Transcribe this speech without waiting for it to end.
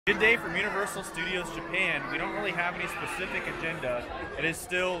Good day from Universal Studios Japan. We don't really have any specific agenda. It is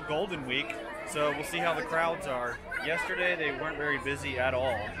still Golden Week, so we'll see how the crowds are. Yesterday they weren't very busy at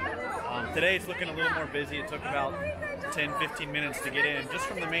all. Today it's looking a little more busy. It took about 10-15 minutes to get in just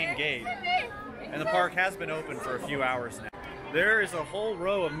from the main gate. And the park has been open for a few hours now. There is a whole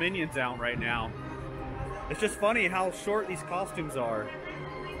row of Minions out right now. It's just funny how short these costumes are.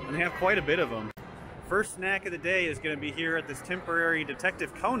 And they have quite a bit of them. First snack of the day is going to be here at this temporary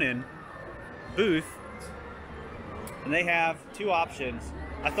Detective Conan booth. And they have two options.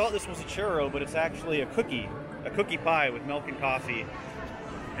 I thought this was a churro, but it's actually a cookie pie with milk and coffee.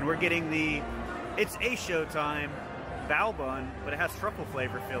 And we're getting the It's a Showtime bao bun, but it has truffle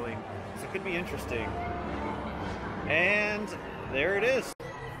flavor filling. So it could be interesting. And there it is.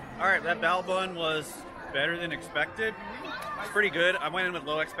 Alright, that bao bun was better than expected. It's pretty good. I went in with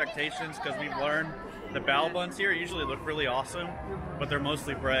low expectations because we've learned the bao buns here usually look really awesome, but they're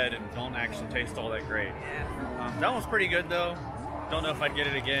mostly bread and don't actually taste all that great. That one's pretty good though. Don't know if I'd get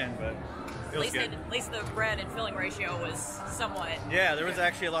it again, but it was good. At least the bread and filling ratio was somewhat. Yeah, there was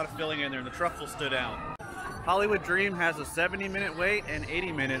actually a lot of filling in there and the truffle stood out. Hollywood Dream has a 70-minute wait and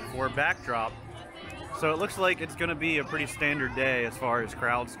 80-minute for backdrop. So it looks like it's going to be a pretty standard day as far as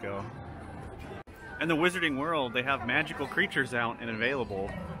crowds go. In the Wizarding World, they have magical creatures out and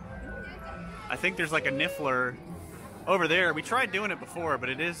available. I think there's like a Niffler over there. We tried doing it before, but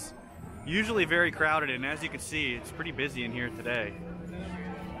it is usually very crowded, and as you can see, it's pretty busy in here today.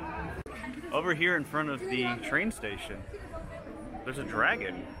 Over here in front of the train station, there's a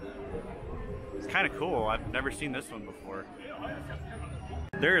dragon. It's kind of cool. I've never seen this one before.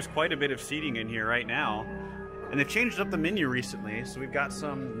 There is quite a bit of seating in here right now, and they've changed up the menu recently, so we've got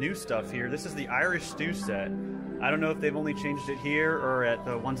some new stuff here. This is the Irish stew set. I don't know if they've only changed it here or at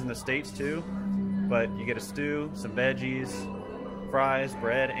the ones in the States too, but you get a stew, some veggies, fries,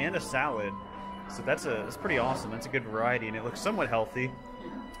 bread, and a salad. So that's pretty awesome. That's a good variety, and it looks somewhat healthy.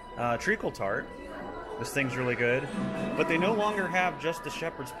 Treacle tart. This thing's really good. But they no longer have just the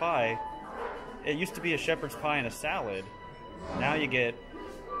shepherd's pie. It used to be a shepherd's pie and a salad. Now you get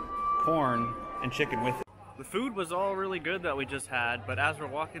corn and chicken with it. The food was all really good that we just had, but as we're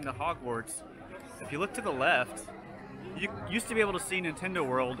walking to Hogwarts, if you look to the left, you used to be able to see Nintendo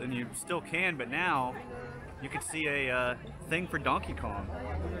World, and you still can, but now you can see a thing for Donkey Kong.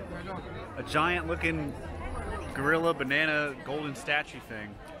 A giant looking gorilla banana golden statue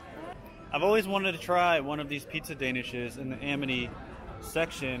thing. I've always wanted to try one of these pizza danishes in the Amity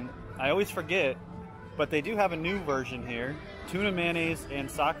section. I always forget, but they do have a new version here. Tuna mayonnaise and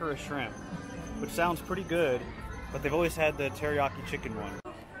Sakura shrimp, which sounds pretty good, but they've always had the teriyaki chicken one.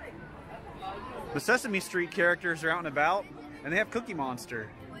 The Sesame Street characters are out and about, and they have Cookie Monster.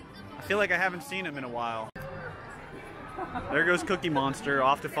 I feel like I haven't seen him in a while. There goes Cookie Monster,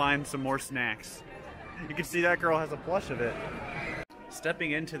 off to find some more snacks. You can see that girl has a plush of it.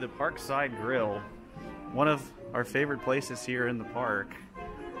 Stepping into the Parkside Grill, one of our favorite places here in the park,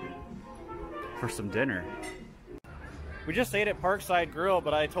 for some dinner. We just ate at Parkside Grill,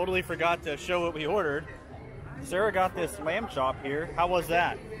 but I totally forgot to show what we ordered. Sarah got this lamb chop here. How was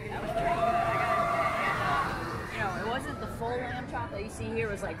that? That was pretty good. It wasn't the full lamb chop that you see here.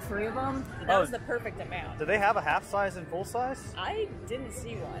 It was like 3 of them. But that was the perfect amount. Do they have a half size and full size? I didn't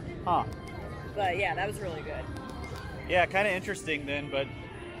see one. Huh. But yeah, that was really good. Yeah, kind of interesting then, but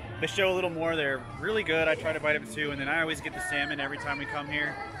they show a little more. They're really good. I try to bite them too, and then I always get the salmon every time we come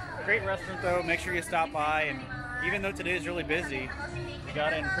here. Great restaurant though. Make sure you stop by, and even though today is really busy, you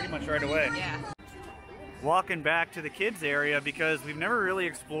got in pretty much right away. Yeah. Walking back to the kids area because we've never really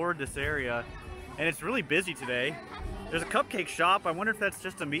explored this area, and it's really busy today. There's a cupcake shop. I wonder if that's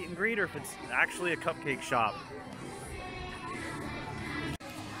just a meet and greet or if it's actually a cupcake shop.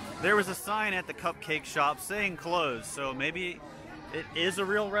 There was a sign at the cupcake shop saying closed, so maybe it is a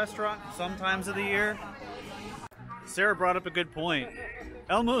real restaurant some times of the year. Sarah brought up a good point.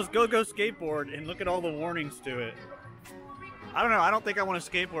 Elmo's Go-Go Skateboard, and look at all the warnings to it. I don't know, I don't think I want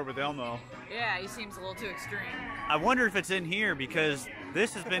to skateboard with Elmo. Yeah, he seems a little too extreme. I wonder if it's in here because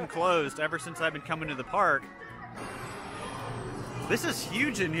this has been closed ever since I've been coming to the park. This is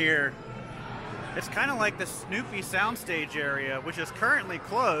huge in here. It's kind of like the Snoopy soundstage area, which is currently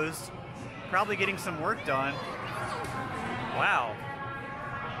closed. Probably getting some work done. Wow.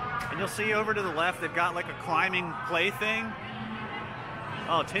 And you'll see over to the left, they've got like a climbing play thing.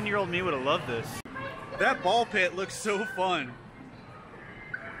 Oh, 10-year-old me would have loved this. That ball pit looks so fun.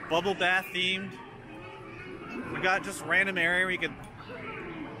 Bubble bath themed. We got just random area where you can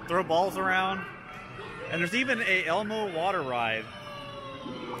throw balls around. And there's even a Elmo water ride.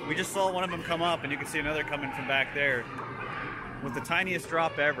 We just saw one of them come up, and you can see another coming from back there. with the tiniest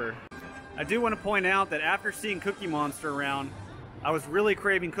drop ever. I do want to point out that after seeing Cookie Monster around, I was really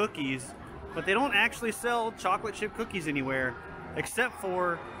craving cookies, but they don't actually sell chocolate chip cookies anywhere, except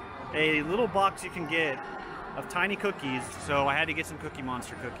for a little box you can get of tiny cookies, so I had to get some Cookie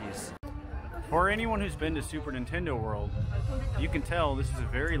Monster cookies. For anyone who's been to Super Nintendo World, you can tell this is a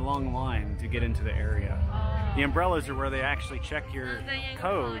very long line to get into the area. The umbrellas are where they actually check your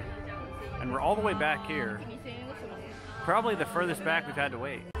code, and we're all the way back here. Probably the furthest back we've had to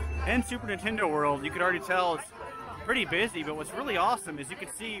wait. In Super Nintendo World, you could already tell it's pretty busy, but what's really awesome is you can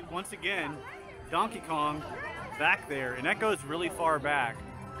see, once again, Donkey Kong back there, and that goes really far back.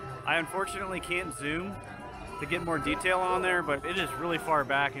 I unfortunately can't zoom to get more detail on there, but it is really far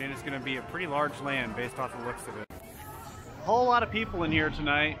back, and it is going to be a pretty large land based off the looks of it. A whole lot of people in here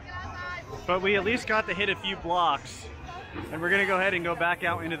tonight, but we at least got to hit a few blocks, and we're going to go ahead and go back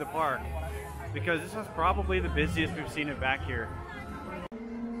out into the park, because this is probably the busiest we've seen it back here.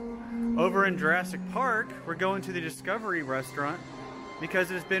 Over in Jurassic Park, we're going to the Discovery restaurant because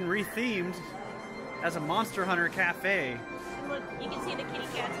it has been rethemed as a Monster Hunter cafe. Look, you can see the kitty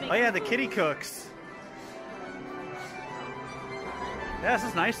cats making. Oh yeah, the kitty cooks. Yeah, this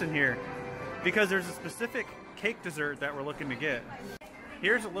is nice in here because there's a specific cake dessert that we're looking to get.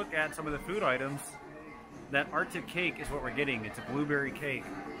 Here's a look at some of the food items. That Arctic cake is what we're getting. It's a blueberry cake.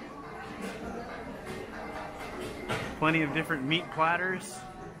 Plenty of different meat platters.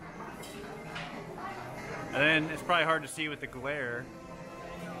 And then it's probably hard to see with the glare.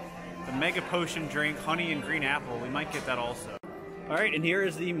 The Mega Potion drink, honey and green apple. We might get that also. Alright, and here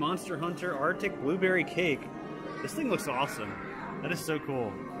is the Monster Hunter Arctic Blueberry Cake. This thing looks awesome. That is so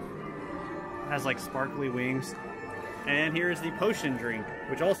cool. It has like sparkly wings. And here is the potion drink,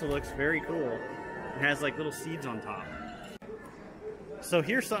 which also looks very cool. It has like little seeds on top. So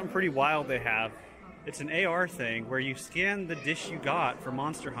here's something pretty wild they have. It's an AR thing where you scan the dish you got for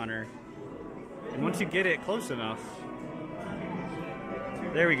Monster Hunter, and once you get it close enough,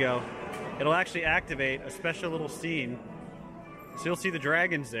 there we go. It'll actually activate a special little scene. So you'll see the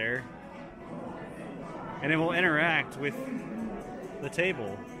dragons there, and it will interact with the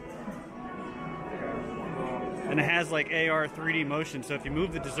table. And it has like AR 3D motion, so if you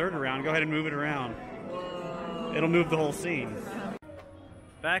move the dessert around, go ahead and move it around. It'll move the whole scene.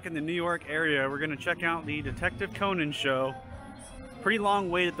 Back in the New York area, we're going to check out the Detective Conan show. Pretty long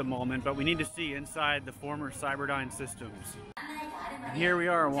wait at the moment, but we need to see inside the former Cyberdyne systems. And here we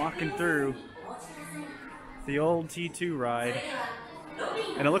are walking through the old T2 ride.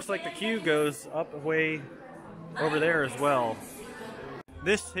 And it looks like the queue goes up way over there as well.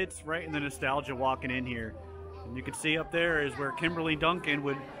 This hits right in the nostalgia walking in here. And you can see up there is where Kimberly Duncan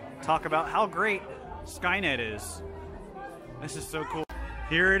would talk about how great Skynet is. This is so cool.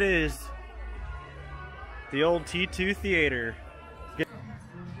 Here it is. The old T2 theater.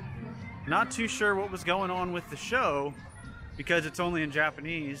 Not too sure what was going on with the show because it's only in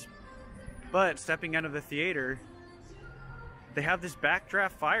Japanese, but stepping out of the theater, they have this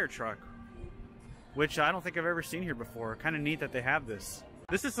backdraft fire truck, which I don't think I've ever seen here before. Kind of neat that they have this.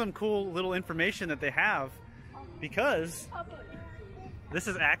 This is some cool little information that they have because this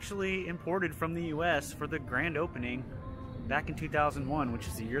is actually imported from the US for the grand opening back in 2001, which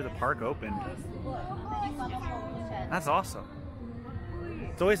is the year the park opened. That's awesome.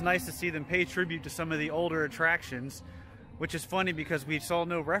 It's always nice to see them pay tribute to some of the older attractions, which is funny because we saw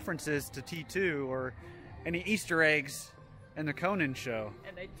no references to T2 or any Easter eggs in the Conan show.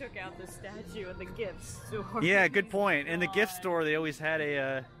 And they took out the statue in the gift store. Yeah, good point. In the gift store, they always had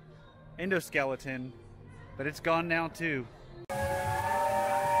a endoskeleton, but it's gone now too.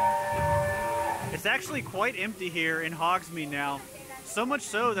 It's actually quite empty here in Hogsmeade now. So much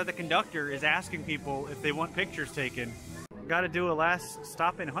so that the conductor is asking people if they want pictures taken. Got to do a last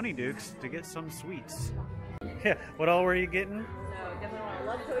stop in Honeydukes to get some sweets. Yeah, what all were you getting? So definitely want a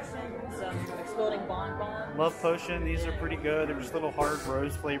love potion, some exploding bonbons. Love potion, these are pretty good. They're just little hard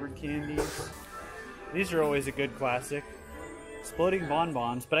rose flavored candies. These are always a good classic. Exploding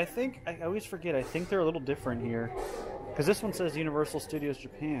bonbons, but I always forget, I think they're a little different here. Because this one says Universal Studios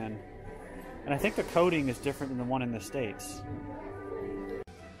Japan. And I think the coating is different than the one in the States.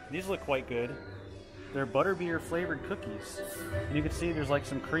 These look quite good. They're butterbeer flavored cookies. And you can see there's like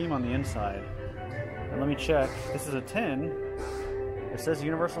some cream on the inside. And let me check. This is a 10. It says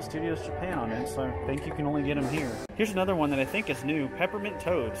Universal Studios Japan on it, so I think you can only get them here. Here's another one that I think is new. Peppermint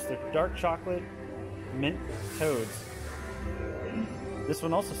Toads. They're dark chocolate mint toads. This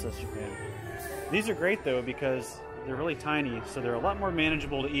one also says Japan. These are great though because they're really tiny, so they're a lot more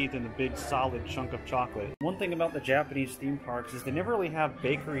manageable to eat than the big solid chunk of chocolate. One thing about the Japanese theme parks is they never really have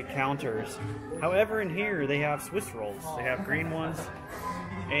bakery counters. However, in here they have Swiss rolls. They have green ones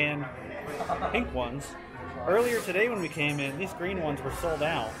and pink ones. Earlier today when we came in, these green ones were sold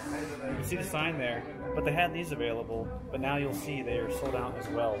out. You can see the sign there, but they had these available, but now you'll see they are sold out as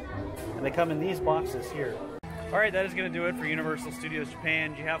well. And they come in these boxes here. Alright, that is going to do it for Universal Studios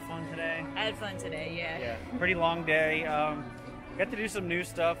Japan. Did you have fun today? I had fun today, yeah. Yeah, pretty long day. Got to do some new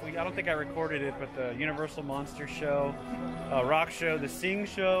stuff. I don't think I recorded it, but the Universal Monster Show, Rock Show, the Sing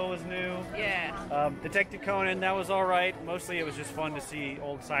Show was new. Yeah. Detective Conan, that was alright. Mostly it was just fun to see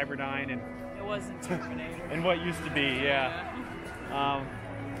old Cyberdyne and It wasn't Terminator. and what used to be, yeah.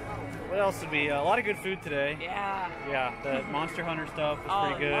 What else would be? A lot of good food today. Yeah. Yeah, the Monster Hunter stuff was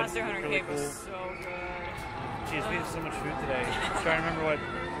pretty good. Monster Hunter really cake cool. was so good. Jeez, we had so much food today. I'm trying to remember what.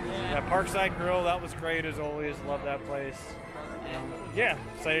 Yeah, Parkside Grill, that was great as always. Love that place. Yeah,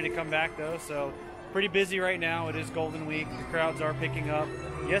 excited to come back though. So pretty busy right now. It is Golden Week. The crowds are picking up.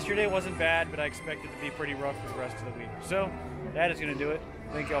 Yesterday wasn't bad, but I expect it to be pretty rough for the rest of the week. So that is going to do it.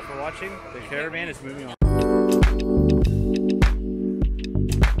 Thank you all for watching. The caravan is moving on.